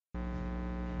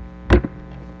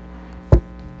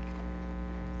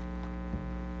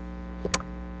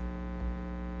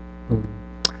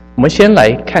我们先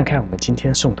来看看我们今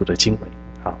天诵读的经文。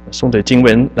好，诵读的经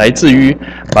文来自于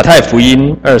马太福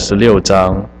音26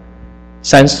章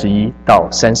31到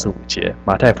35节。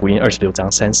马太福音26章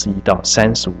31到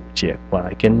35节，我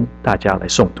来跟大家来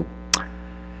诵读。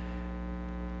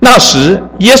那时，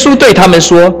耶稣对他们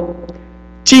说：“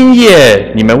今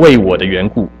夜你们为我的缘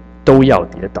故都要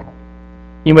跌倒，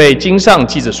因为经上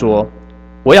记着说，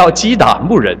我要击打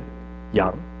牧人，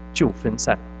羊就分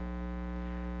散。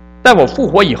但我复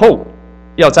活以后，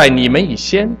要在你们以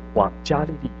先往加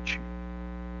利利去。”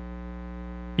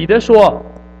彼得说：“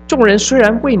众人虽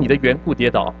然为你的缘故跌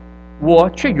倒，我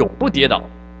却永不跌倒。”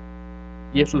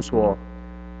耶稣说：“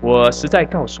我实在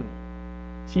告诉你，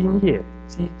今夜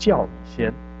鸡叫以先，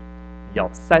你要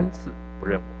3次不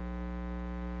认我。”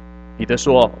彼得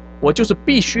说：“我就是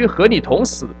必须和你同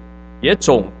死，也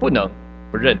总不能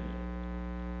不认你。”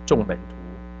众门徒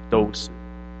都是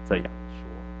这样说。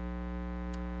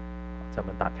咱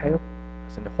们打开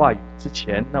神的话语之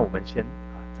前，那我们先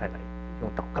再来用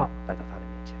祷告来到他的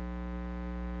面前。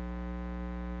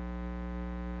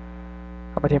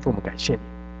阿爸天父，我们感谢你，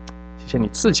谢谢你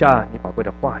赐下你宝贵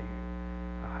的话语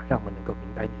让我们能够明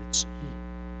白你的旨意，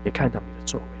也看到你的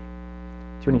作为。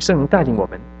求你圣灵带领我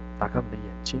们，打开我们的眼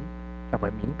睛，让我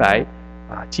们明白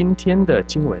今天的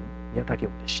经文你要带给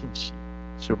我们的信息，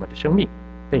使我们的生命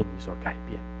被你所改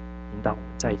变，引导我们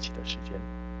在一起的时间。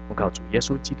我靠主耶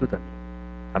稣基督的名，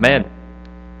阿们。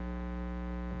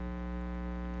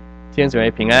今天姊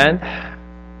妹平安，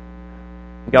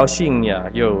很高兴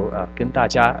又跟大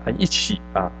家一起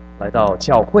来到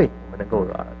教会，我们能够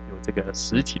有这个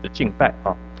实体的敬拜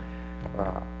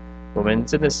我们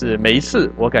真的是每一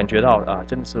次我感觉到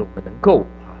真的是我们能够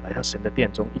来到神的殿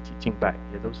中一起敬拜，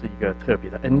也都是一个特别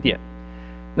的恩典。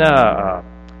那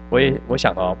我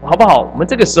想好不好？我们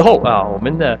这个时候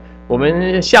我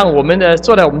们向我们的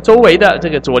坐在我们周围的这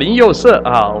个左邻右舍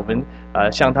我们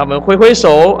向他们挥挥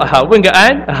手问个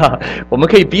安我们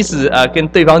可以彼此跟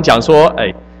对方讲说，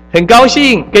很高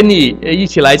兴跟你一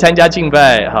起来参加敬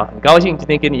拜很高兴今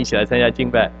天跟你一起来参加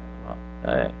敬拜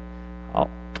好。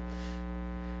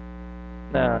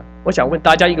那我想问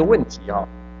大家一个问题我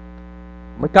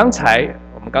们刚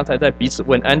才在彼此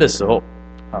问安的时候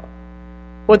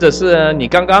或者是你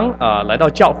刚刚来到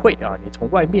教会你从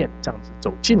外面这样子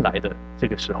走进来的这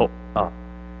个时候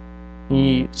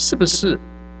你是不是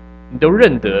你都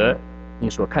认得你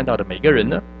所看到的每个人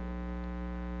呢？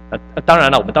当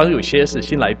然了，我们当中有些是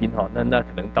新来宾那可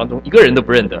能当中一个人都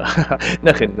不认得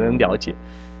那很能了解。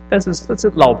但是这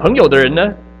是老朋友的人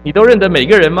呢，你都认得每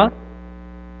个人吗？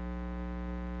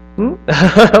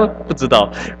不知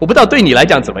道，我不知道对你来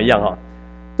讲怎么样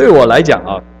对我来讲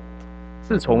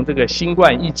自从这个新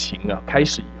冠疫情开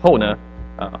始以后呢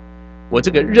我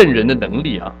这个认人的能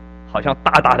力好像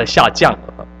大大的下降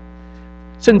了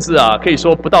甚至可以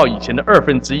说不到以前的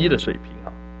1/2的水平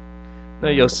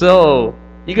那有时候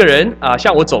一个人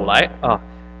向我走来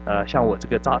向我这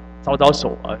个招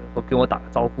手或跟我打个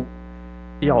招呼，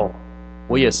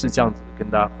我也是这样子跟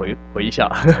他回一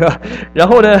下然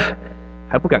后呢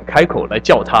还不敢开口来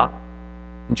叫他，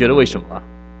你觉得为什么？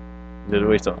你觉得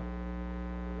为什么？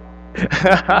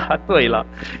对了，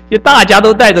因为大家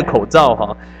都戴着口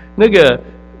罩那个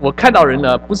我看到人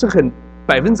呢不是很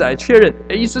100%确认，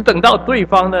一直等到对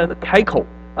方呢开口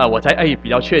我才比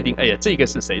较确定，这个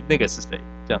是谁，那个是谁，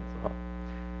这样子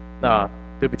那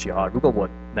对不起如果我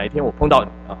哪一天我碰到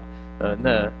你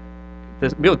那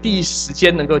没有第一时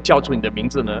间能够叫出你的名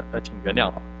字呢请原谅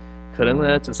可能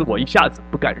呢只是我一下子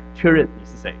不敢确认你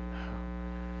是谁。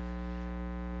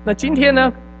那今天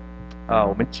呢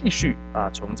我们继续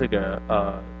从这个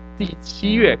第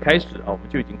7月开始我们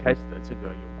就已经开始了这个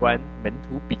有关门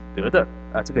徒彼得的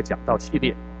这个讲道系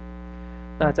列。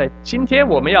那在今天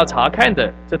我们要查看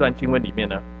的这段经文里面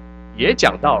呢，也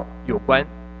讲到有关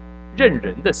认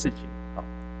人的事情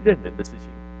认人的事情。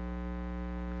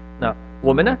那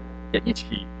我们呢也一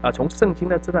起从圣经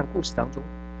的这段故事当中，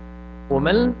我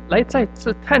们来再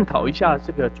次探讨一下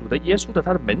这个主的耶稣的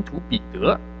他的门徒彼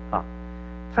得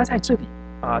他在这里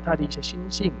他的一些心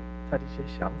境，他的一些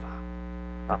想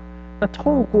法那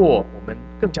透过我们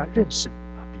更加认识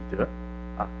彼得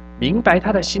明白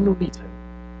他的心路历程，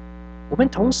我们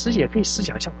同时也可以思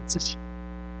想一下我们自己，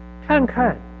看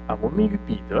看我们与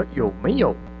彼得有没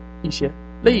有一些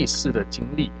类似的经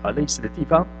历类似的地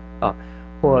方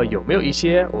或有没有一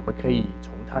些我们可以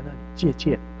从他那里借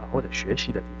鉴或者学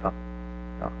习的地方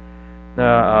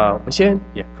那我们先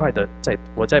也快的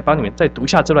我再帮你们再读一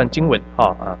下这段经文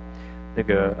那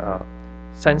个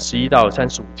31到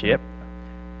35节。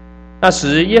那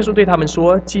时耶稣对他们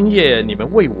说：“今夜你们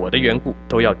为我的缘故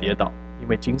都要跌倒，因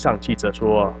为经上记着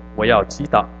说，我要击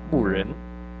打牧人。”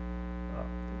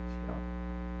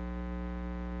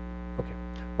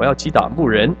我要击打牧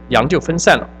人，羊就分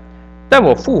散了。但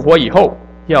我复活以后，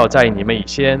要在你们以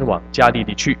先往加利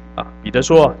利去。彼得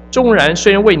说：纵然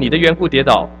虽然为你的缘故跌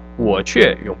倒，我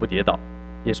却永不跌倒。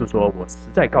耶稣说：我实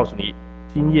在告诉你，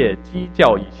今夜鸡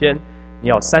叫以先，你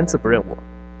要3次不认我。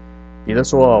彼得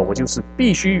说：我就是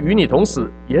必须与你同死，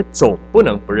也总不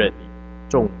能不认你。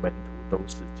众门徒都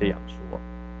是这样说。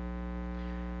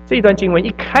这一段经文一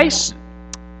开始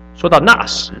说到那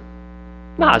时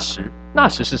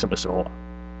是什么时候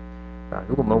啊？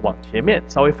如果我们往前面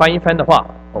稍微翻一翻的话，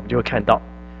我们就会看到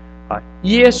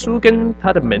耶稣跟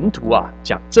他的门徒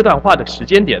讲这段话的时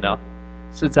间点呢，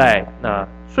是在那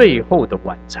最后的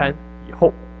晚餐以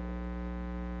后。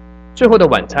最后的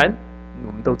晚餐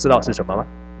我们都知道是什么吗？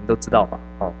我们都知道吧？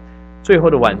最后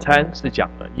的晚餐是讲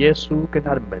了耶稣跟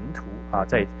他的门徒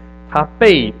在他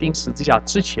被钉十字架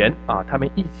之前他们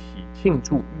一起庆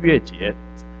祝逾越节，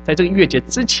在这个逾越节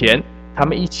之前，他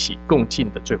们一起共进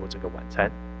的最后这个晚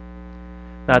餐。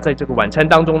那在这个晚餐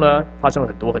当中呢，发生了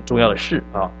很多很重要的事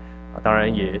当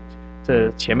然也这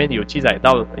前面有记载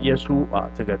到耶稣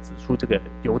这个指出这个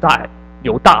犹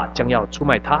大将要出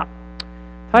卖他，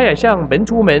他也向门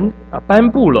徒们颁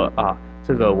布了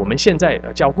这个我们现在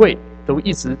教会都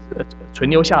一直存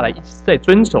留下来一直在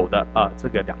遵守的这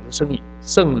个两个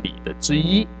圣礼的之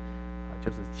一，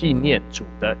就是纪念主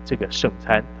的这个圣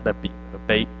餐，他的饼和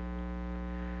杯。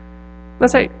那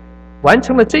在完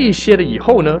成了这一些了以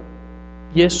后呢，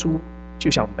耶稣就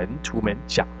向门徒们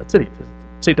讲了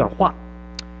这段话，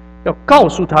要告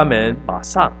诉他们马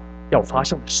上要发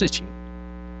生的事情。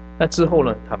那之后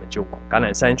呢，他们就往橄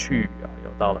榄山去又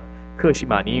到了客西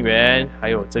马尼园，还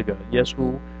有这个耶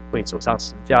稣会走上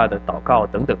十字架的祷告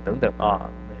等等等等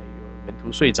门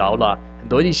徒睡着了，很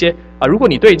多一些如果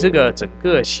你对这个整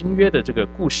个新约的这个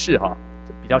故事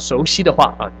比较熟悉的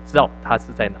话你知道它是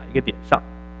在哪一个点上。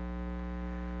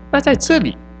那在这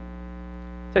里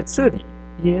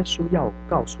耶稣要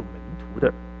告诉门徒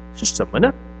的是什么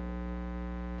呢？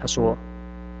他说：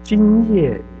今夜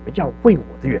你们要为我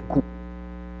的缘故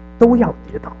都要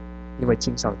跌倒，因为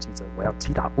经上记着我要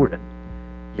击打牧人，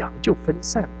羊就分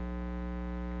散了。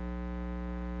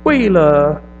为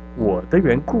了我的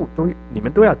缘故你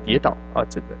们都要跌倒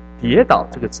这个跌倒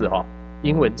这个字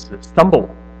英文是 stumble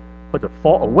或者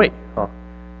fall away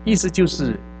意思就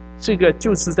是这个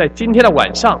就是在今天的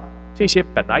晚上，这些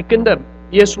本来跟着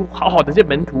耶稣好好的这些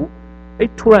门徒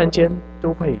突然间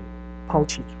都会抛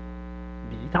弃主，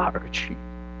离他而去。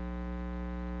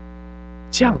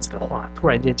这样子的话突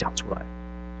然间讲出来，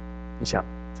你想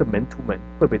这门徒们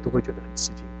会不会都会觉得很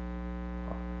吃惊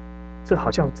这好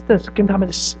像真的是跟他们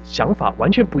的想法完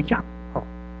全不一样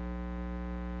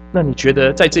那你觉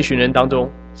得在这群人当中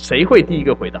谁会第一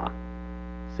个回答？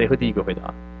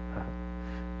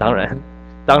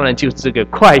当然就是这个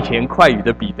快言快语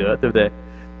的彼得，对不对？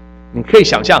你可以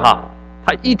想象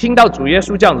他一听到主耶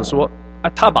稣这样子说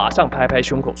他马上拍拍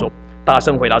胸口说，大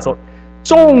声回答说：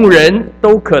众人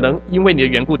都可能因为你的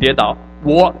缘故跌倒，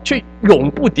我却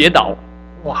永不跌倒。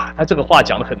哇，他这个话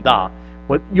讲得很大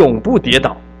我永不跌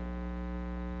倒。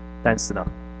但是呢，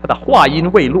他的话音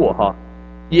未落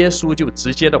耶稣就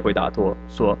直接的回答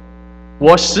说：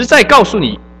我实在告诉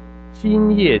你，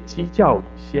今夜鸡叫以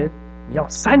先，你要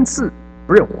3次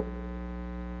不认我。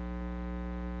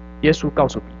耶稣告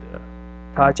诉彼得，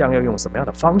他将要用什么样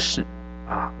的方式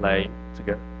来这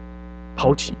个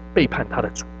抛弃背叛他的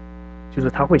主，就是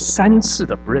他会3次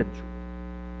的不认主。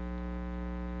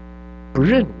不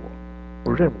认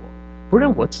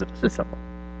我指的是什么？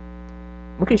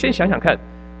我们可以先想想看，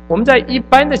我们在一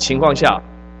般的情况下，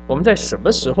我们在什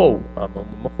么时候我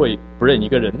们会不认一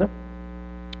个人呢？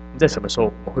我们在什么时候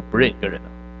我们会不认一个人呢？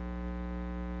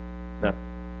那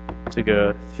这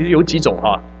个其实有几种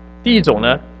第一种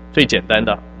呢，最简单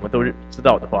的我们都知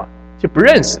道的话，就不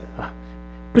认识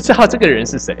不知道这个人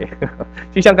是谁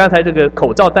就像刚才这个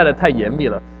口罩戴得太严密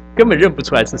了，根本认不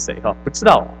出来是谁不知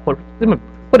道，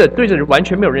或者对这人完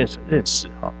全没有认识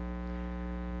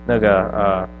那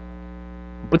个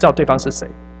不知道对方是谁。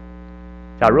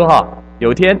假如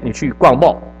有一天你去逛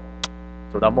mall，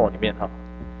 走到 mall 里面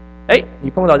你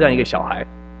碰到这样一个小孩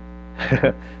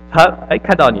他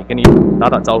看到你跟你打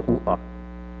招呼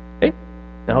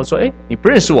然后说你不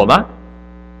认识我吗？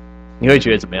你会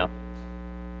觉得怎么样？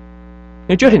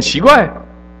你会觉得很奇怪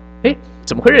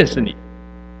怎么会认识你？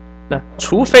那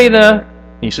除非呢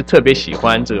你是特别喜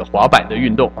欢这个滑板的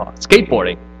运动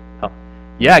skateboarding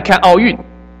也爱看奥运，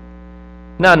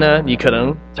那呢你可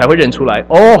能才会认出来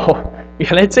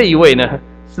原来这一位呢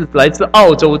是来自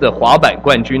澳洲的滑板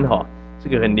冠军这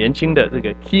个很年轻的这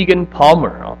个 Keegan Palmer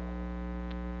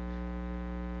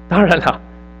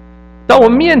当我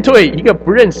们面对一个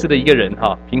不认识的一个人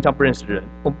平常不认识的人，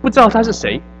我们不知道他是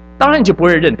谁，当然就不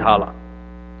会认他了。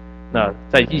那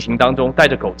在疫情当中戴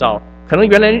着口罩，可能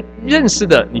原来认识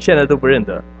的你现在都不认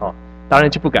得当然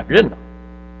就不敢认了。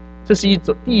这是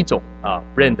第一种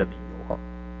不认的理由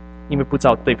因为不知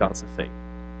道对方是谁。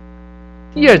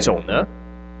第二种呢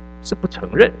是不承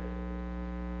认，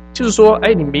就是说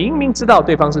你明明知道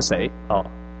对方是谁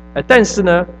但是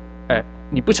呢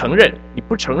你不承认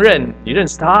你认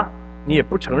识他，你也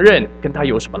不承认跟他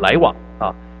有什么来往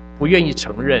不愿意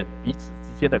承认彼此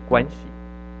之间的关系，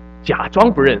假装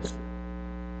不认识，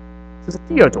这是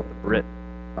第二种的不认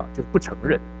就是不承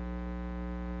认。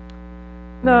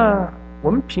那我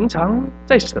们平常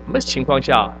在什么情况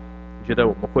下，你觉得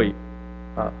我们会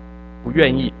不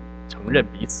愿意承认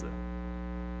彼此？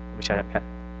我们想想看，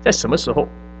在什么时候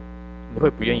你会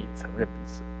不愿意承认彼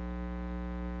此？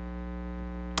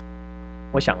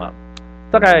我想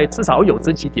大概至少有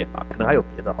这几点吧，可能还有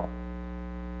别的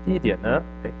第一点呢，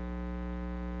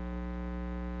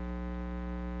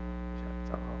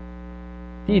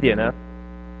第一点呢，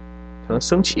可能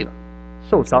生气了，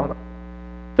受伤了，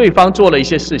对方做了一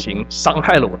些事情伤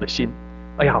害了我的心。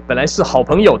哎呀，本来是好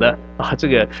朋友的这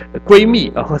个闺蜜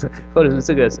或者是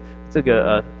这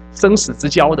个生死之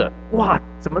交的，哇，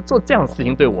怎么做这样的事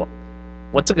情对我？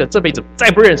我这辈子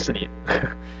再不认识你。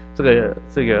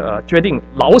决定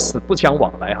老死不相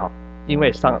往来因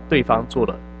为对方做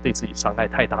了对自己伤害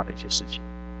太大的一些事情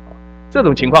这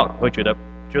种情况我会觉得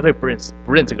绝对不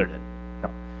认这个人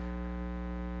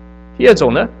第二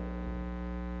种呢，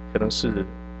可能是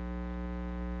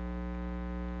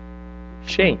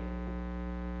shame，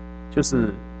 就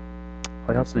是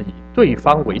好像是以对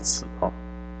方为耻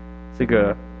这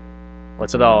个我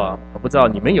知道我不知道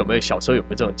你们有没有小时候有没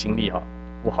有这种经历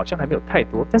我好像还没有太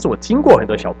多，但是我听过很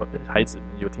多孩子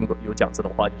有讲这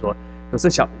种话，就说有时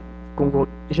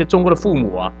一些中国的父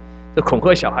母就恐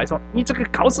吓小孩说：“你这个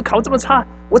考试考这么差，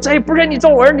我再也不认你做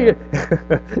我儿女。”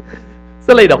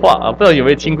这类的话不知道有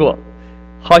没有听过？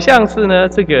好像是呢，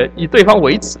这个以对方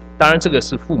为耻，当然这个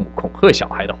是父母恐吓小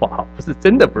孩的话不是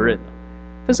真的不认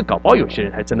但是搞不好有些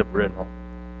人还真的不认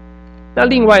那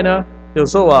另外呢，有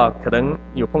时候可能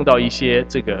有碰到一些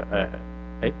这个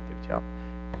对不起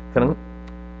可能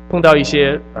碰到一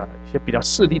些比较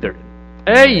势利的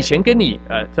人，以前跟你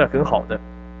这很好的，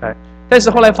但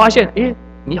是后来发现，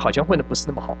你好像混得不是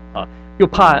那么好又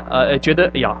怕觉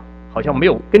得哎呀，好像没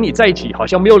有跟你在一起，好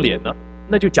像没有脸了，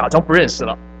那就假装不认识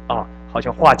了好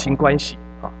像划清关系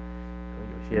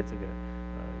有些这个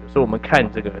有时候我们看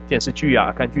这个电视剧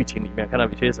看剧情里面看到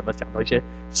有些什么讲到一些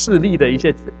势利的一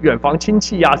些远房亲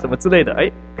戚什么之类的，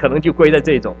可能就归在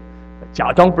这种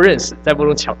假装不认识，在某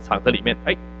种场合里面，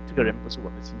这个人不是我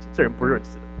们亲戚，这人不认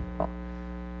识的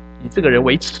以这个人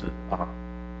为耻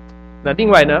那另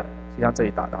外呢，就像这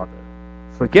里打到的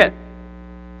forget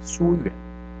疏远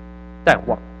淡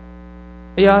忘，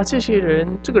哎呀，这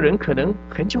个人可能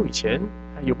很久以前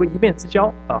有过一面之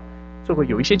交就会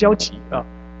有一些交集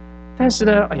但是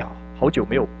呢，哎呀，好久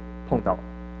没有碰到，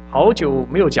好久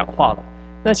没有讲话了，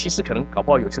那其实可能搞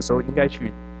不好有些时候应该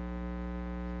去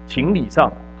情理上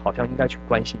好像应该去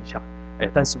关心一下，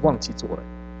但是忘记做了，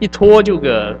一拖就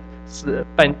是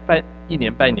一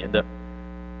年半年的，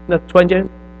那突然间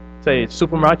在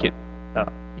supermarket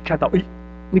一看到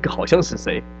那个好像是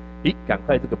谁，赶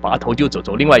快这个拔头就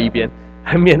走另外一边，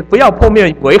不要碰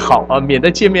面为好免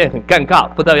得见面很尴尬，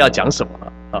不知道要讲什么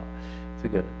了这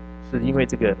个是因为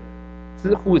这个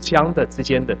互相的之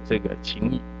间的这个情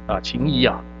谊已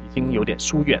经有点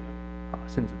疏远了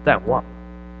甚至淡忘了。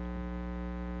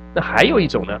那还有一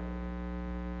种呢，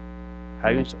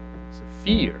还有一种是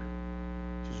fear，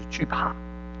 就是惧怕、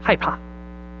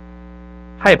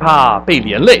害怕被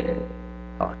连累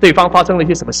对方发生了一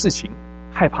些什么事情，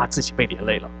害怕自己被连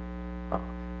累了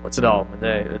我知道我们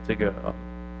在这个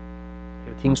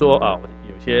有听说我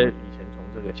有些以前从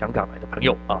这个香港来的朋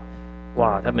友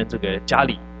哇，他们这个家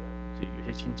里有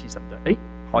些亲戚什么的，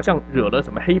好像惹了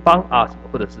什么黑帮什么，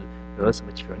或者是惹了什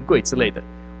么权贵之类的，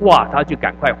哇，他就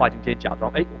赶快划清界限，假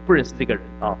装我不认识这个人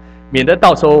免得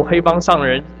到时候黑帮上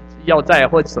人要债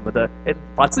或者什么的，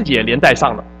把自己也连带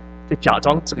上了，就假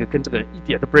装这个跟这个人一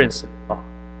点都不认识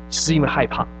是因为害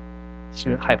怕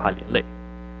连累。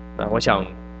那我想，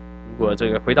如果这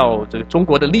个回到这个中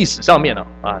国的历史上面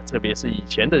特别是以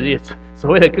前的这些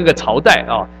所谓的各个朝代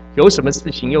有什么事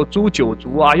情又诛九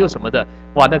族又什么的，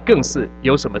哇，那更是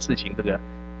有什么事情这个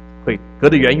会隔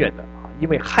得远远的因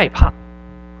为害怕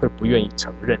会不愿意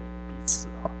承认彼此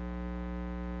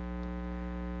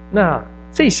那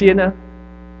这些呢，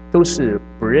都是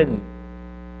不认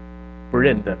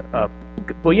的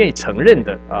不愿意承认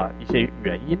的一些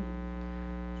原因。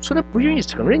除了不愿意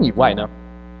承认以外呢，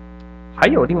还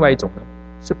有另外一种呢，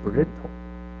是不认同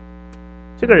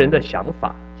这个人的想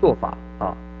法做法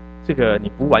啊，这个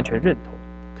你不完全认同。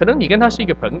可能你跟他是一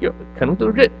个朋友，可能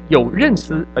都有认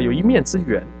识有一面之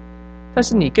缘，但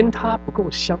是你跟他不够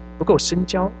深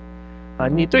交啊，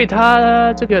你对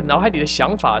他这个脑海里的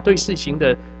想法、对事情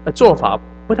的做法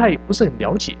不是很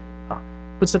了解啊，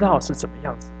不知道是怎么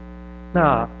样子。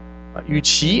那与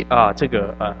其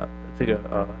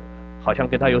好像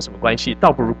跟他有什么关系，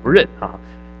倒不如不认啊，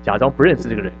假装不认识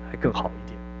这个人还更好一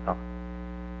点啊。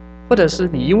或者是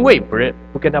你因为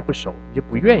不跟他不熟，你就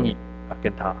不愿意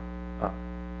跟他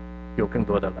有更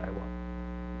多的来往。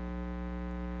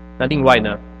那另外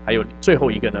呢，还有最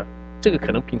后一个呢，这个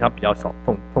可能平常比较少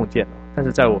碰见，但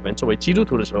是在我们作为基督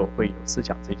徒的时候会有思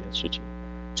想这件事情，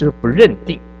就是不认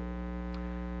定，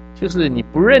就是你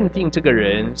不认定这个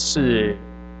人是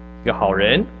一个好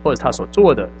人，或者他所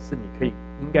做的是你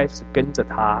应该是跟着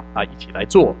他一起来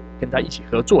做，跟他一起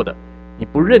合作的，你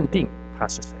不认定他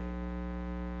是谁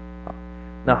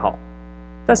那好。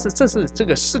但是这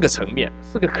个4个层面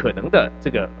，4个可能的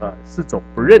4种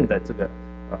不认的这个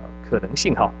可能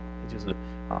性哈，就是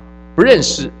不认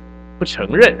识、不承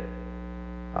认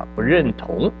不认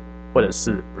同，或者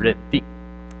是不认定。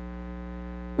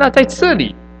那在这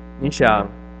里，你想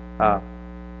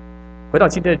回到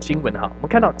今天的经文哈，我们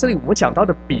看到这里我们讲到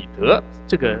的彼得，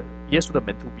这个耶稣的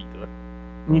门徒彼得，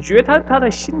你觉得他的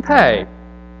心态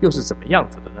又是怎么样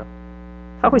子的呢？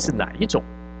他会是哪一种？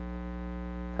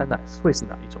会是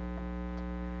哪一种？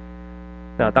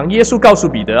那当耶稣告诉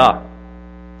彼得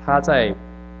他在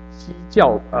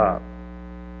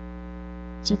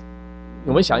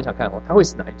我们想一想看他会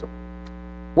是哪一种？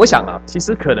我想其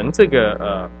实可能这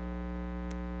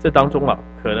当中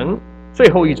可能最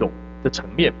后一种的层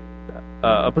面，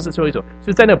不是最后一种，就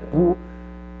是在那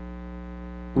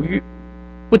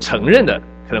不承认的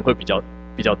可能会比较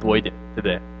多一点，对不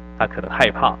对？他可能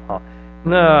害怕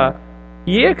那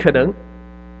也可能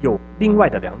有另外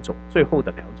的2种，最后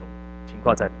的2种情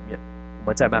况在里面，我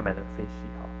们再慢慢的分析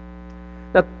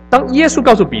那当耶稣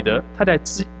告诉彼得他在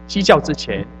鸡叫之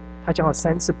前，他将要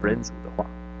3次不认主的话，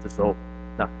这时候，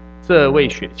那这位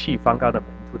血气方刚的门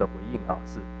徒的回应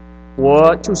是：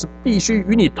我就是必须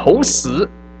与你同死，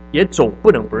也总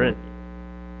不能不认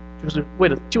你，就是为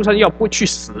了就算要不去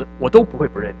死，我都不会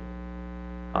不认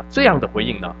你这样的回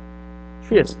应呢，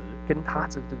确实跟他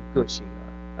这个个性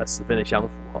十分的相符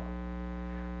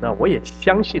那我也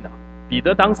相信彼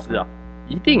得当时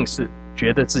一定是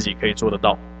觉得自己可以做得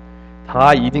到，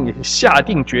他一定也是下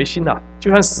定决心就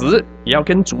算死也要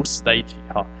跟主死在一起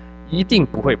一定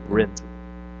不会不认主。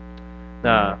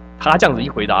那他这样子一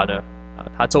回答呢，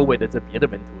他周围的这别的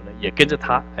门徒呢，也跟着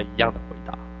他一样的回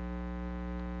答。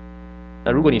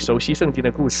那如果你熟悉圣经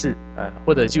的故事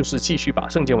或者就是继续把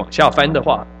圣经往下翻的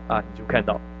话你就看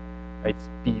到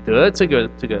彼得这个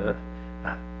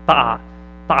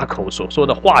大口所说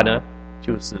的话呢，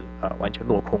就是完全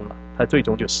落空了，他最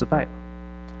终就失败了。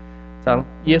当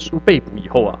耶稣被捕以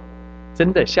后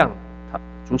真的像他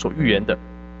主所预言的，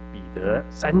彼得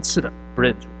3次的不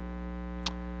认主。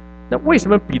那为什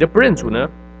么彼得不认主呢？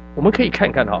我们可以看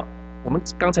看我们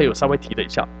刚才有稍微提了一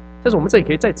下，但是我们这里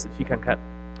可以再仔细看看，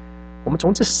我们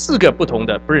从这4个不同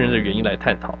的不认的原因来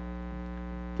探讨。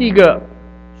第一个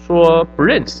说不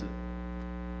认识，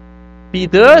彼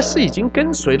得是已经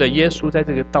跟随了耶稣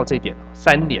到这一点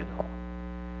3年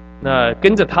那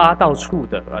跟着他到处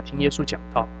的听耶稣讲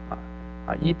道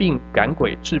医病赶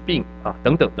鬼治病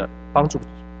等等的帮助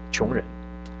穷人。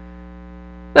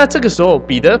那这个时候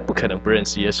彼得不可能不认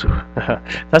识耶稣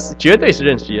他是绝对是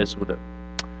认识耶稣的，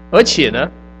而且呢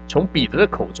从彼得的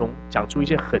口中讲出一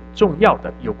些很重要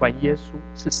的有关耶稣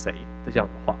是谁的这样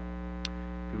的话。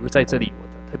比如在这里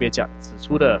我特别指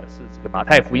出的是这个马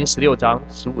太福音16章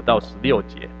15到16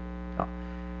节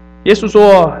耶稣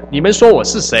说：你们说我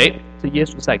是谁？这耶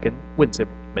稣在问这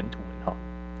门徒们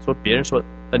说别人说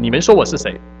你们说我是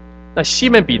谁？那西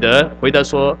门彼得回答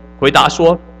说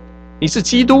你是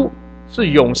基督，是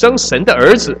永生神的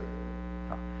儿子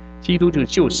基督就是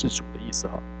救世主的意思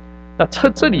那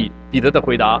这里彼得的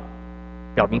回答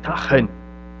表明他很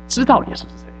知道耶稣是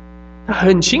谁，他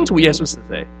很清楚耶稣是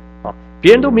谁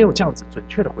别人都没有这样子准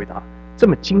确的回答，这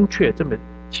么精确这么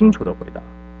清楚的回答。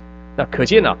那可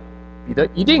见彼得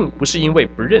一定不是因为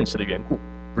不认识的缘故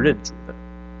不认主的。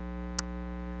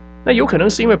那有可能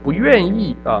是因为不愿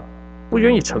意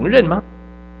承认吗？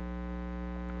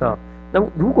那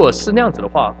如果是那样子的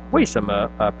话，为什么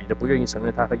彼得不愿意承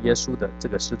认他和耶稣的这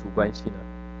个师徒关系呢？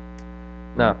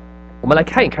那我们来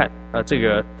看一看这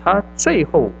个他最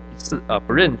后一次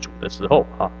不认主的时候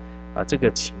这个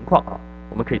情况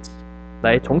我们可以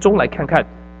来从中来看看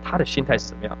他的心态是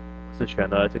怎么样？是选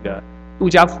了这个路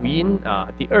加福音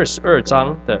第22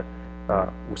章的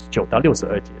59到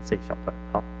62节这一小段。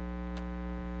好，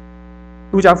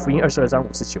路加福音22章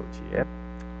59节，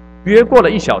约过了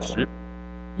1小时，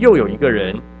又有一个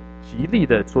人极力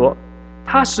的说，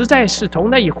他实在是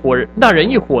同那人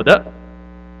一伙的，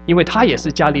因为他也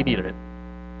是加利利的人。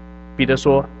彼得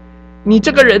说，你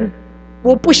这个人，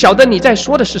我不晓得你在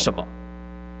说的是什么。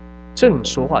正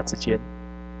说话之间，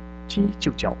鸡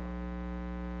就叫了。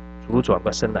主转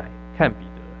过身来看彼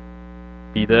得，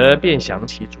彼得便想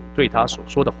起主对他所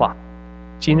说的话，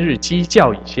今日鸡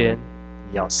叫以先，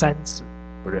你要3次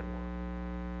不认我。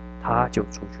他就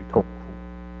出去痛哭。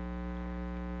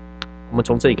我们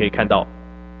从这里可以看到，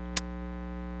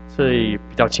这里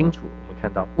比较清楚，我们看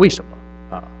到为什么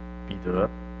彼得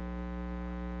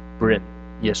不认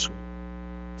耶稣。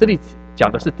这里讲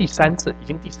的是第3次，已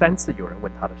经第3次有人问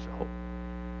他的时候，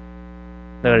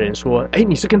那个人说，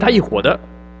你是跟他一伙的。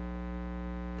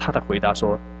他的回答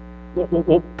说，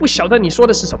我不晓得你说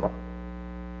的是什么。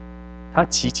他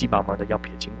急急忙忙的要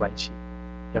撇清关系，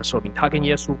要说明他跟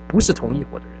耶稣不是同一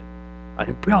伙的人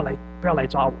你不要来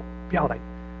抓我，不要来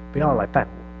办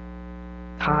我。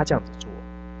他这样子做，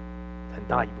很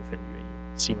大一部分的原因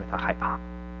是因为他害怕。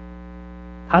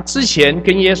他之前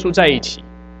跟耶稣在一起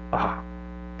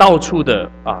到处的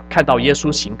看到耶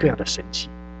稣行各样的神迹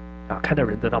看到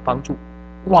人得到帮助，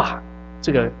哇，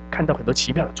这个看到很多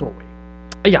奇妙的作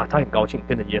为，他很高兴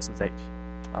跟着耶稣在一起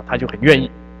他就很愿意。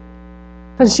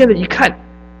但是现在一看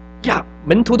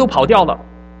门徒都跑掉了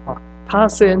他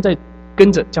虽然在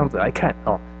跟着这样子来看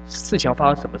事情要发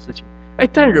生什么事情，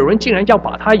但有人竟然要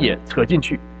把他也扯进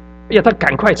去，他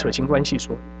赶快扯清关系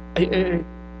说，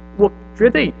我绝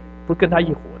对不跟他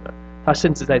一伙的。他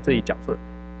甚至在这里讲说，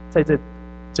在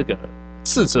这个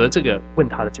斥责这个问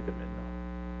他的这个人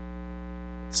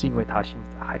是因为他心里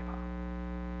的害怕。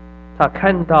他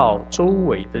看到周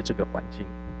围的这个环境，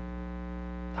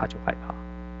他就害怕。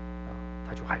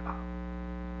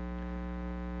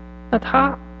那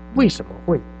他为什么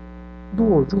会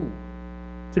落入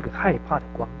这个害怕的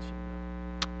光景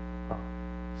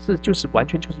就是完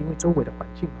全就是因为周围的环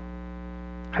境吗？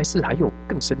还是还有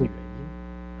更深的原因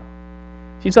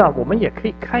其实我们也可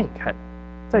以看一看，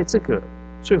在这个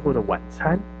最后的晚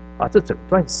餐这整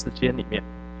段时间里面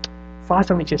发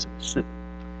生了一些什么事。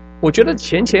我觉得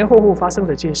前后发生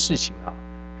的这些事情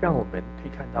让我们可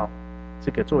以看到，这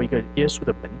个作为一个耶稣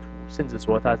的门徒，甚至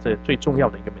说他这最重要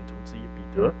的一个门徒之一彼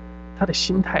得，他的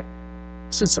心态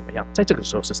是怎么样，在这个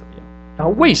时候是什么样，然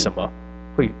后为什么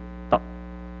会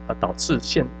导致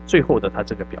最后的他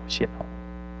这个表现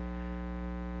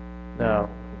那很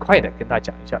快的跟大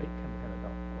家讲一下，看不看得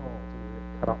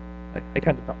到？这个看到，还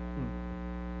看得到。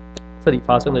这里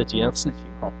发生了几样事情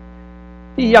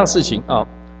第一样事情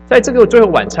在这个最后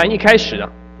晚餐一开始的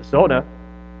时候呢，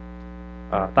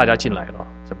大家进来了，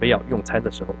准备要用餐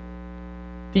的时候，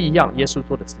第一样耶稣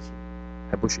做的事情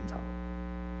很不寻常，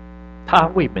他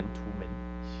为门徒们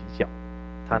洗脚。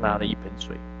他拿了一盆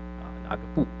水拿个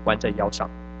布弯在腰上，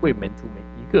为门徒们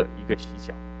一个一个洗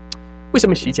脚。为什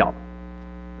么洗脚？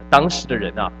当时的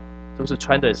人都是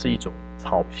穿的是一种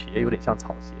草鞋，有点像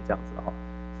草鞋这样子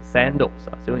sandals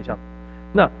有点像，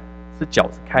那是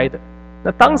脚是开的。那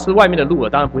当时外面的路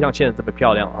当然不像现在这么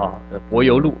漂亮柏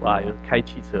油路有开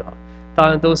汽车当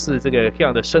然都是这个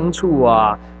样的牲畜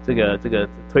这个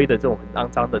推的这种很肮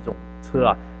脏的这种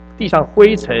车地上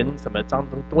灰尘什么脏的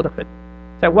多得很，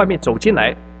在外面走进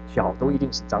来，脚都一定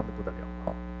是脏的不得了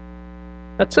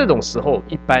那这种时候，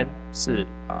一般是一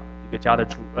个家的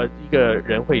一个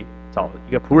人会找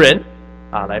一个仆人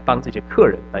来帮这些客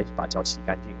人来把脚洗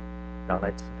干净，然后来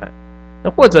吃饭。那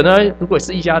或者呢，如果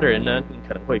是一家的人呢，你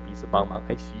可能会彼此帮忙，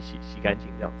还洗干净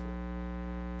这样子。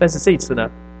但是这一次呢，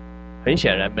很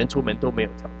显然门徒们都没有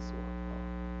这样做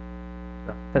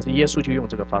但是耶稣就用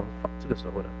这个方法，这个时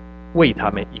候呢，为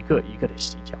他们一个一个的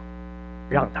洗脚，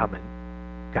让他们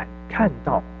敢看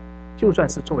到，就算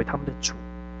是作为他们的主，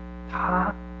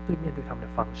他面对他们的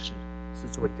方式是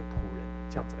做一个仆人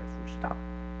这样子来服侍他们，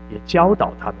也教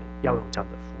导他们要用这样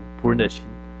的仆人的心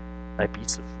来彼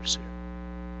此服侍人。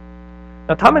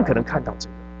那他们可能看到这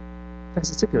个，但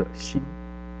是这个心，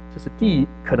就是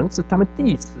可能是他们第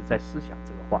一次在思想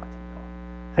这个话题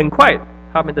很快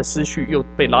他们的思绪又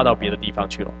被拉到别的地方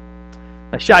去了。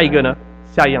那下一样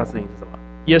事情是什么？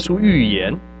耶稣预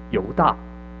言犹大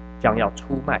将要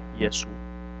出卖耶稣。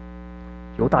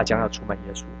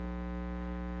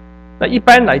那一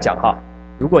般来讲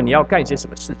如果你要干一些什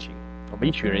么事情，我们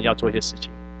一群人要做一些事情，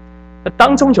那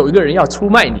当中有一个人要出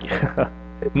卖你，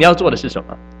你要做的是什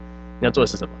么？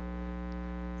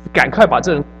赶快把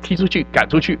这人踢出去，赶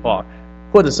出去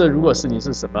或者是如果是你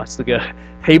是什么是个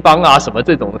黑帮啊什么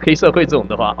这种黑社会这种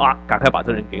的话啊，赶快把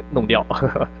这人给弄掉，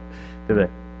对不对？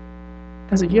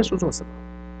但是耶稣做什么？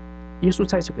耶稣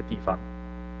在这个地方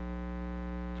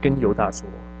跟犹大说，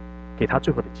给他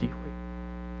最后的机会，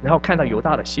然后看到犹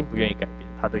大的心不愿意改变，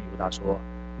他对犹大说：“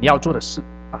你要做的事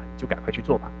啊，你就赶快去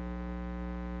做吧，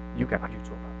你就赶快去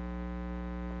做吧。”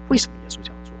为什么耶稣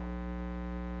这样做？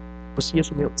不是耶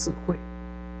稣没有智慧，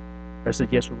而是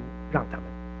耶稣让他们，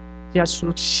耶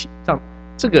稣让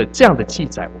这样的记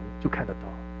载，我们就看得到，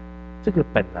这个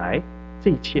本来这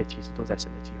一切其实都在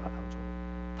神的计划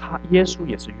当中，耶稣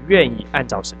也是愿意按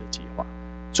照神的计划，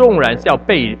纵然是要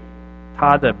被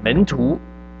他的门徒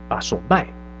所卖，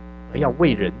而要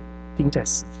为人钉在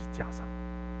十字架上，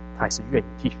他还是愿意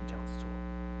继续这样子做。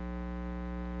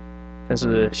但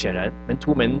是显然门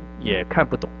徒们也看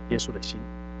不懂耶稣的心，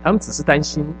他们只是担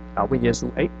心问耶稣：“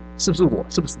哎，是不是我？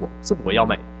是不是我？是不是我要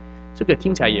卖？”这个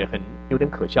听起来也有点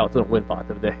可笑，这种问法，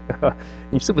对不对？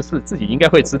你是不是自己应该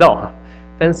会知道啊？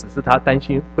但是只是他担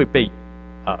心会被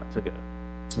这个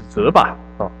指责吧？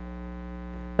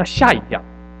那下一样，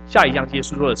耶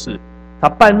稣说的是，他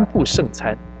颁布圣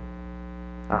餐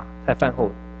在饭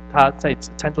后，他在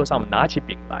餐桌上拿起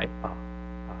饼来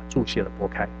注谢了剥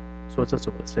开，说：“这是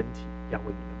我的身体，要为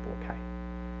你们剥开。”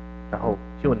然后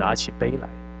又拿起杯来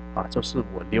这是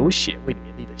我流血为你们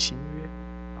立的新约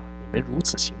你们如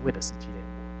此行为的是纪念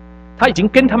我。他已经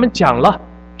跟他们讲了，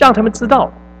让他们知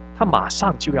道，他马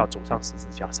上就要走上十字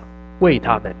架上，为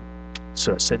他们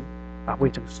舍身为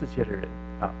这个世界的人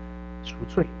赎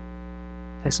罪。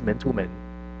但是门徒们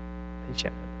很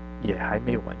显然也还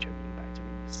没有完全明白这个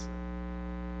意思，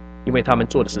因为他们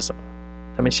做的是什么？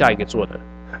他们下一个做的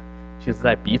就是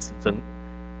在彼此争。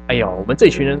哎呀，我们这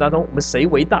群人当中，我们谁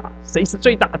为大？谁是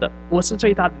最大的？我是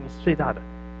最大的，你是最大的，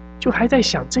就还在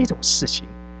想这种事情，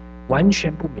完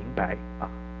全不明白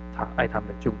他爱他们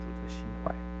的救主的心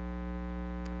怀。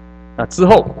那之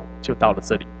后就到了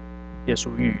这里，耶稣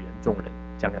预言众人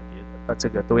将要这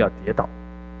个都要跌倒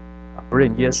不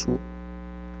认耶稣。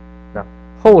那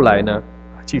后来呢，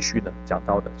继续呢讲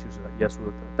到的就是耶稣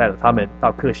带着他们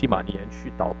到客西马尼园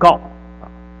去祷告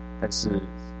但是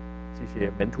这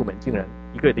些门徒们竟然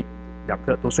一个两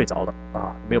个都睡着了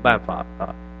没有办法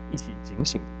一起警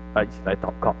醒一起来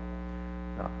祷告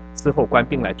之后官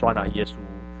兵来抓拿耶稣，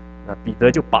那彼得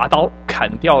就拔刀砍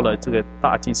掉了这个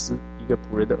大祭司一个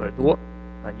仆人的耳朵，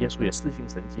耶稣也施行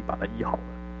神迹把他医好了。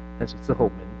但是之后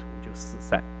门徒就四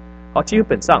散。好，基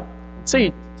本上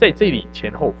在这里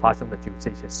前后发生的就这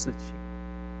些事情，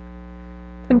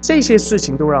但这些事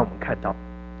情都让我们看到，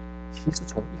其实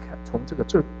从这个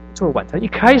最后晚餐一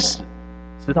开始，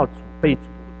直到主被主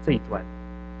这一段，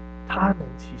他们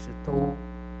其实都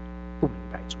不明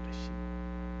白主的心，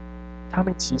他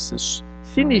们其实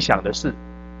心里想的是，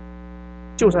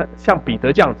就算像彼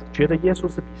得这样子，觉得耶稣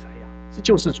是比赛亚，是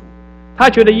救世主，他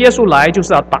觉得耶稣来就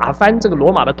是要打翻这个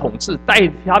罗马的统治，带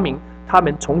他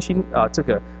们重新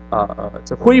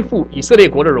这恢复以色列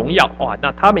国的荣耀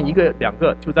那他们一个两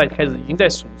个就在开始已经在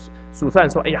数算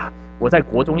说，哎呀，我在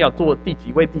国中要做第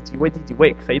几位，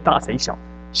谁大谁小，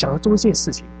想要做这件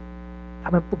事情，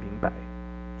他们不明白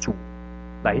主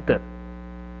来的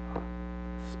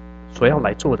所要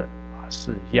来做的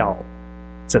是要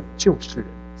拯救世人，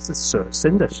是舍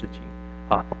身的事情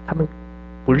他们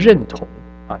不认同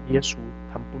耶稣，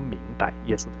他们不明白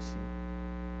耶稣的心。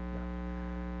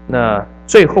那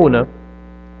最后一点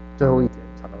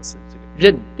讲到是这个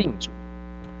认定主。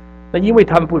那因为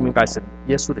他们不明白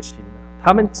耶稣的心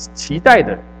他们期待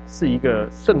的是一个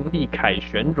胜利、凯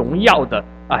旋、荣耀的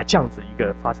这样子一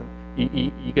个发生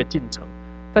一个进程，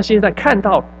但现在看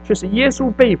到却是耶稣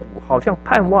被捕，好像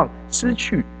盼望失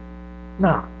去，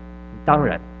那当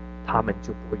然他们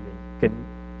就不会愿意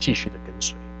继续的跟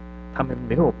随，他们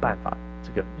没有办法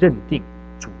这个认定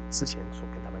主之前所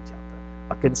跟他们讲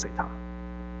的跟随他。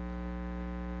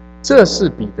这是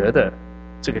彼得的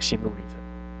这个心路历程，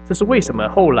这是为什么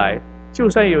后来就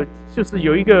算有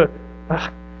一个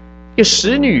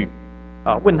使女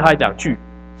问他两句，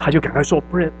他就赶快说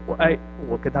不认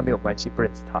我跟他没有关系，不认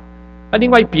识他。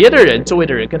另外别的人周围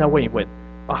的人跟他问一问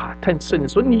他甚至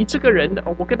说你这个人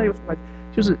我跟他有什么关系，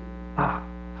就是他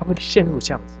会陷入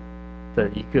这样子的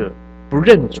一个不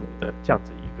认主的这样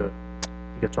子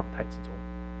一个状态之中。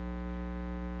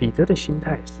彼得的心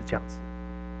态是这样子，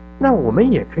那我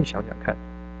们也可以想想看，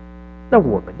那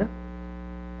我们呢？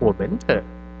我们的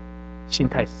心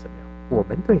态是什么样？我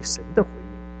们对神的回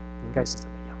应应该是怎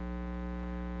么样？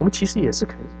我们其实也是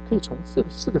可以从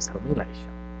四个层面来想。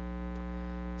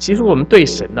其实我们对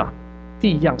神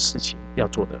第一样事情要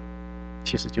做的，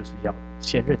其实就是要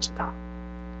先认识他。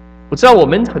我知道我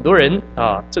们很多人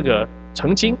这个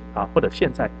曾经或者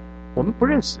现在，我们不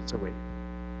认识这位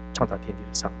创造天地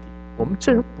的上帝，我们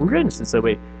真不认识这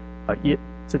位为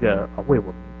我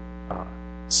们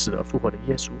死而复活的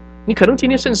耶稣。你可能今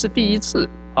天甚至是第一次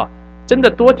真的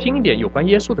多听一点有关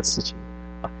耶稣的事情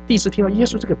第一次听到耶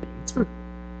稣这个名字，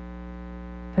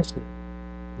但是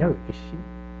你要有一个心，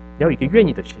你要有一个愿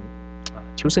意的心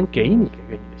求神给你一个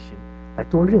愿意的心来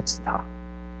多认识他。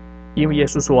因为耶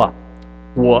稣说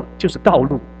我就是道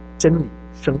路真理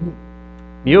生命，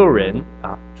没有人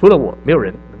除了我没有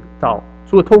人能到，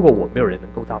除了透过我没有人能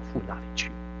够到父那里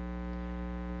去。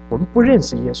我们不认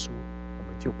识耶稣，我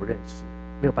们就不认识，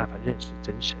没有办法认识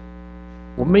真神，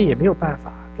我们也没有办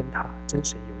法跟他真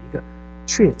神有一个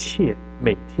确切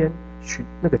每天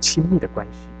那个亲密的关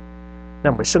系。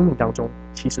那我们生命当中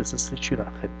其实是失去了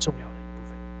很重要的一部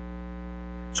分。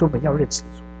所以我们要认识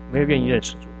主，我们要愿意认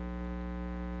识主。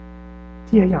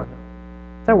第二样呢，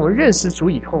在我们认识主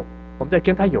以后，我们再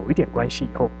跟他有一点关系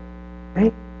以后，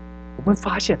我们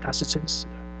发现他是真实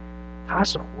的，他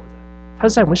是活的，他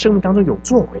是在我们生命当中有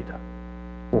作为的。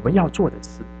我们要做的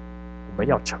是，我们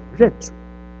要承认主。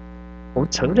我们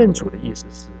承认主的意思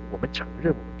是，我们承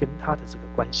认我们跟他的这个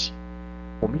关系，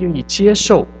我们愿意接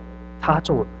受他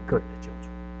作为我们个人的救主。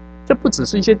这不只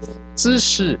是一些知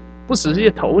识，不只是一些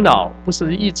头脑，不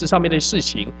是意志上面的事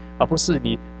情，不是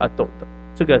你懂得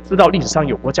这个知道历史上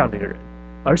有过这样的一个人，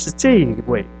而是这一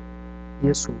位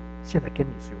耶稣现在跟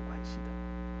你是有关系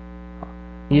的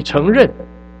你承认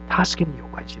他是跟你有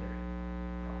关系的人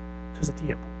这是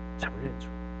第二步，承认主。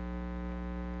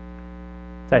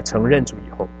在承认主以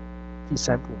后，第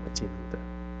三步我们进入的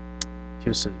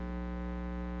就是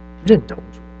认同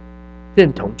主。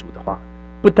认同主的话，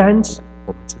不单指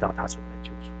我们知道他是我们的救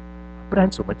主，不单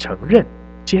指我们承认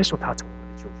接受他成为我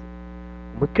们的救主，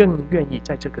我们更愿意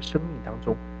在这个生命当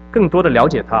中更多的了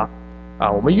解他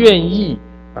我们愿意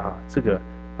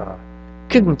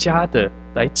更加的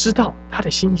来知道他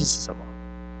的心意是什么，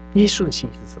耶稣的心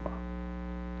意是什么。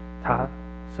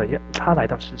他来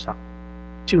到世上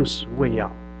就是为要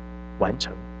完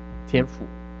成天父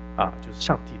就是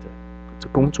上帝的这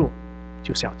工作，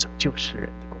就是要拯救世人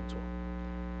的工作。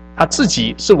他自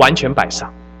己是完全摆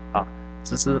上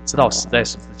直到死在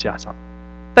十字架上，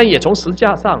但也从十字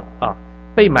架上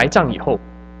被埋葬以后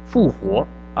复活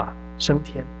升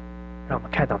天，让我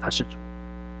们看到他是主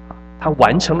他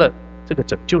完成了这个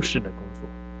拯救世人的工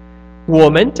作。我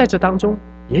们在这当中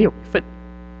也有一份，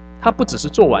他不只是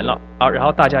做完了然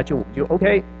后大家我们就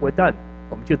OK we're done，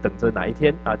 我们就等着哪一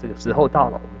天这个时候到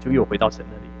了，我们就又回到神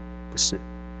那里。不是，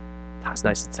他实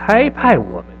在是差派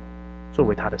我们作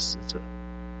为他的使者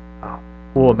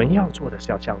我们要做的是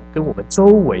要像跟我们周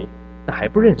围那还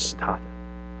不认识他的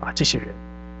这些人，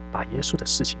把耶稣的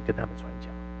事情跟他们传讲，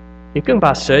也更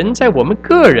把神在我们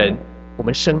个人我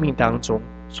们生命当中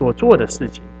所做的事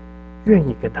情愿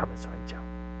意跟他们传讲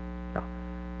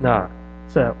那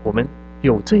我们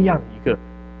有这样一个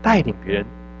带领别人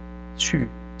去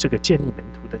这个建立门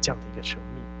徒的这样的一个生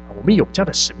命我们有这样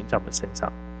的使命在我们身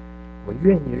上，我们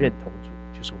愿意认同主，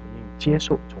就是我们愿意接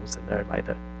受从神而来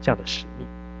的这样的使命。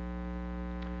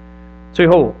最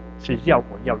后是我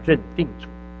们要认定主。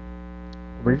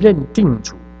我们认定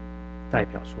主代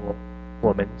表说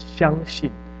我们相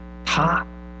信他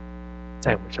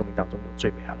在我们生命当中有最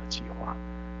美好的计划，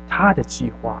他的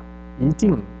计划一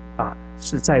定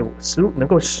是能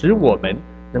够使我们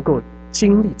能够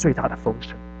经历最大的丰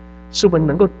盛，使我们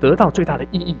能够得到最大的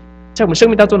意义，在我们生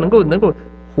命当中能够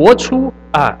活出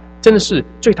真的是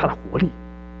最大的活力。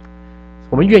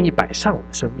我们愿意摆上我们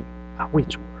的生命为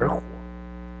主而活。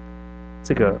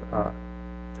这个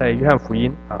在约翰福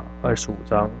音12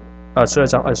章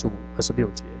25、26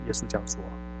节，耶稣这样说：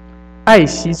爱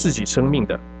惜自己生命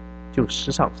的，就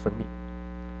失丧生命；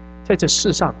在这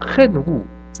世上恨恶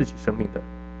自己生命的，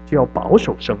就要保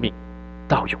守生命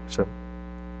到永生。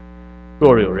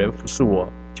若有人服侍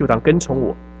我，就当跟从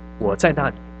我，我在那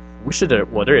里，服侍的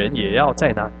我的人也要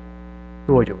在那里。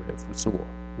若有人服侍我，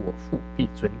我父必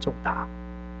尊重他。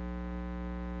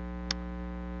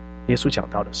耶稣讲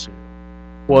到的是，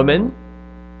我们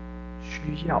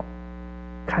需要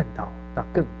看到那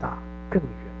更大、更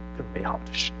远、更美好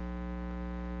的事。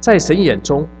在神眼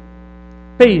中，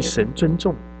被神尊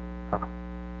重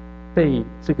被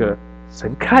这个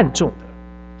神看重的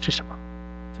是什么？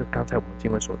这刚才我们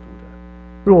经文所读的：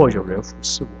若有人服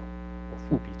侍我，我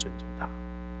父必尊重他。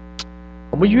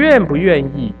我们愿不愿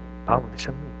意把我们的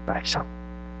生命摆上，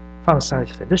放在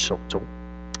神的手中，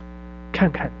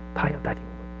看看他要带领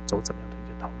我们走怎么样的一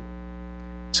个道路？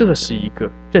这是一个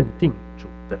认定主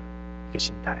的一个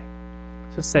心态，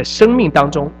这是在生命当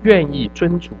中愿意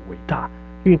尊主为大，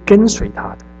愿意跟随他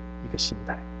的一个心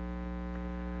态。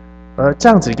而这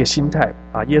样子一个心态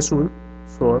啊，耶稣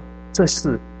说这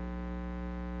是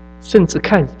甚至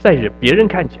在别人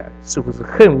看起来似乎是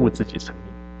恨恶自己生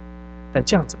命，但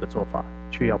这样子的做法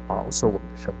却要保守我们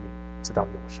的生命直到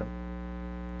永生。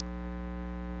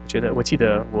我记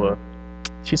得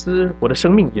其实我的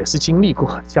生命也是经历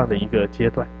过这样的一个阶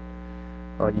段。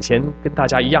以前跟大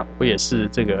家一样，我也是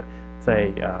这个在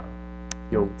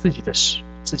有自己的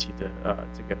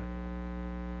这个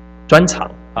专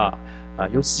长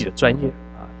有自己的专业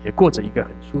也过着一个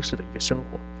很舒适的一个生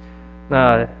活。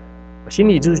那我心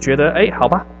里就是觉得，好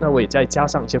吧，那我也再加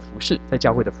上一些服饰，在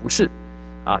教会的服饰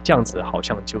这样子好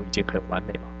像就已经很完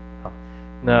美了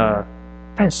那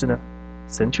但是呢，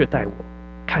神却带我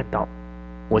看到，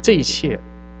我这一切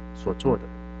所做的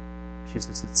其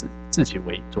实是自己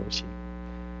为中心。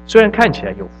虽然看起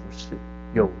来有服饰，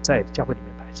有在教会里面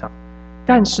摆上，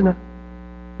但是呢，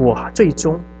我最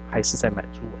终还是在满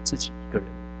足我自己一个人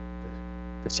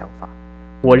的想法。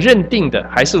我认定的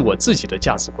还是我自己的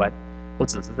价值观，我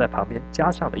只是在旁边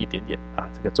加上了一点点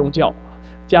这个宗教，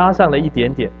加上了一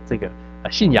点点这个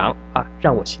信仰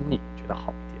让我心里觉得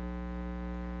好一点。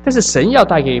但是神要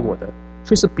带给我的，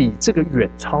却是比这个远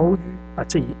超于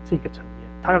这个层面。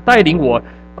他要带领我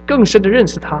更深的认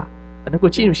识他，能够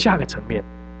进入下个层面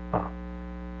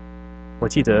我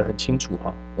记得很清楚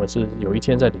我是有一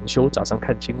天在灵修早上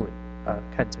看经文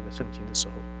看这个圣经的时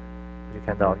候，我就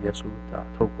看到耶稣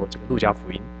透过这个路加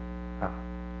福音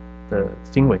的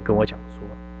经文跟我讲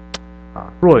说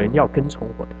若人要跟从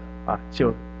我的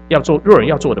就要做若人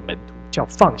要做我的门徒，就要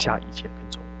放下一切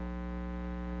跟从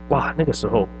我。哇，那个时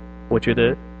候我觉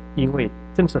得，因为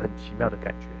真是很奇妙的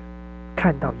感觉，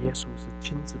看到耶稣是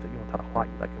亲自的用他的话语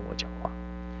来跟我讲话。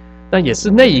那也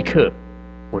是那一刻，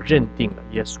我认定了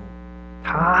耶稣，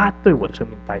他对我的生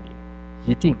命带领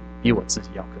一定比我自己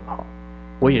要更好。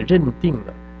我也认定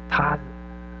了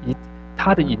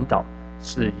他的引导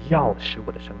是要使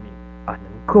我的生命能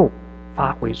够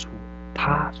发挥出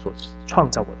他所创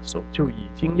造我的时候就已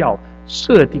经要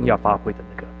设定要发挥的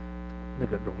那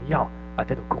个荣耀那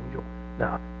个功用，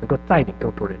那能够带领更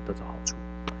多人得到好处。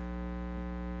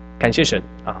感谢神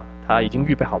他已经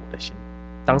预备好我的心。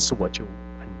当时我就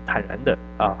很坦然的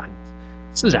很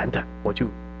自然的我就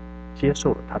接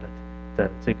受了他的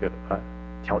这个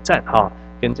挑战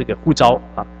跟这个呼召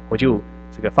我就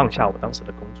这个放下我当时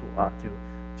的工作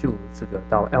就这个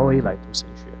到 LA 来读神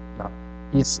学，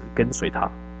一直跟随他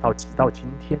直到今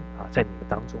天在你们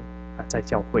当中在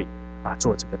教会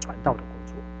做这个传道的工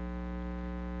作。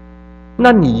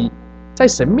那你在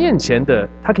神面前的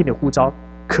他给你的呼召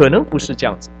可能不是这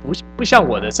样子，不像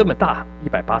我的这么大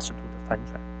180度的翻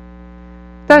转，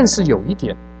但是有一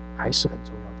点还是很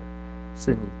重要的，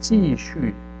是你继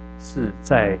续是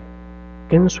在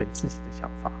跟随自己的想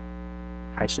法，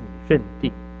还是你认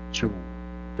定主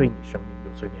对你生命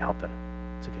有最美好的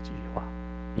这个计划？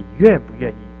你愿不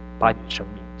愿意把你的生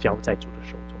命交在主的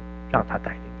手中，让他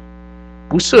带领你？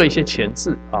不设一些前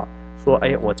置说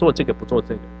我做这个不做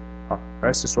这个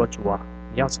而是说主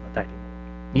你要怎么带领我？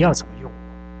你要怎么用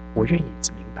我？我愿意一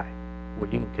直明白，我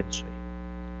愿意跟随。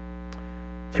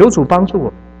求主帮助我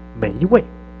们每一位，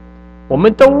我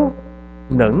们都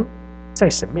能在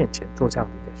神面前做这样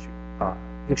的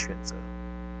一个选择，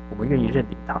我们愿意认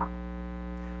定他。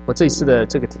我这一次的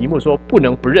这个题目说不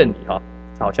能不认你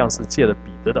好像是借了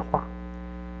彼得的话，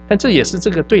但这也是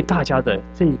这个对大家的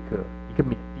这个一个勉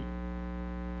励。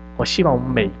我希望我们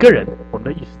每个人我们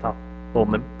都意识到，我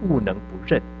们不能不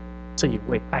认这一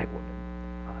位爱我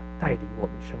们带领我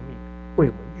们生命，为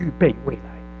我们预备未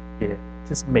来，也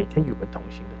这是每天与我们同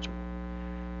行的主。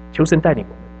求神带领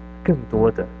我们更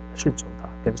多的顺从他，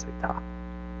跟随他。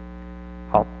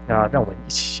好，那让我们一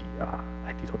起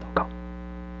来低头祷告。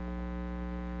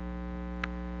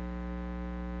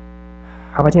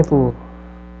阿爸天父，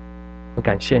我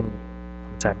感谢你，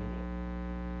我赞美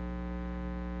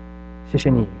你，谢谢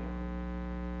你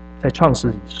在创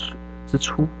世之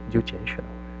初你就拣选了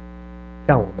我们，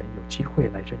让我们有机会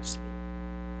来认识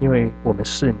你，因为我们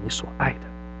是你所爱的，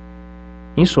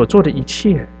你所做的一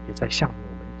切也在向我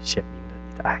们显明了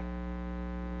你的爱。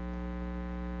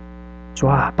主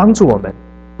帮助我们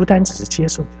不单只是接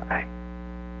受你的爱，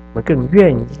我们更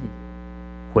愿意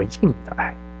回应你的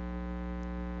爱。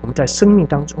我们在生命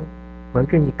当中，我们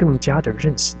愿意更加的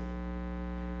认识你，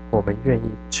我们愿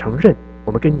意承认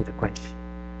我们跟你的关系，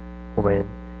我们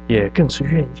也更是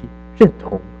愿意认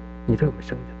同你对我们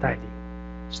生命的带领，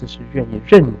甚至愿意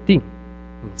认定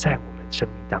你在我们生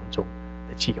命当中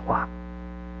的计划，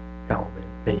让我们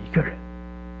每一个人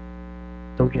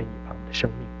都愿意把我们的生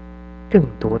命更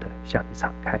多的向你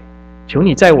敞开。求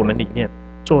你在我们里面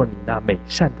做你那美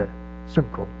善的圣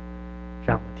工，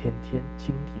让我们天天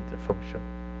经历的丰盛。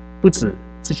不止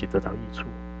自己得到益处，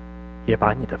也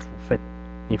把你的福分、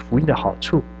你福音的好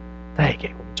处带给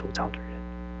我们周遭的人，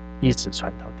一直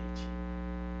传到地极。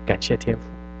感谢天父，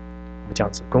我们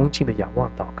将此恭敬的仰望、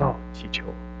祷告、祈求，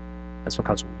奉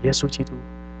靠主耶稣基督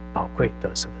宝贵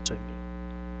得胜的尊名，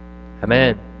阿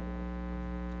们。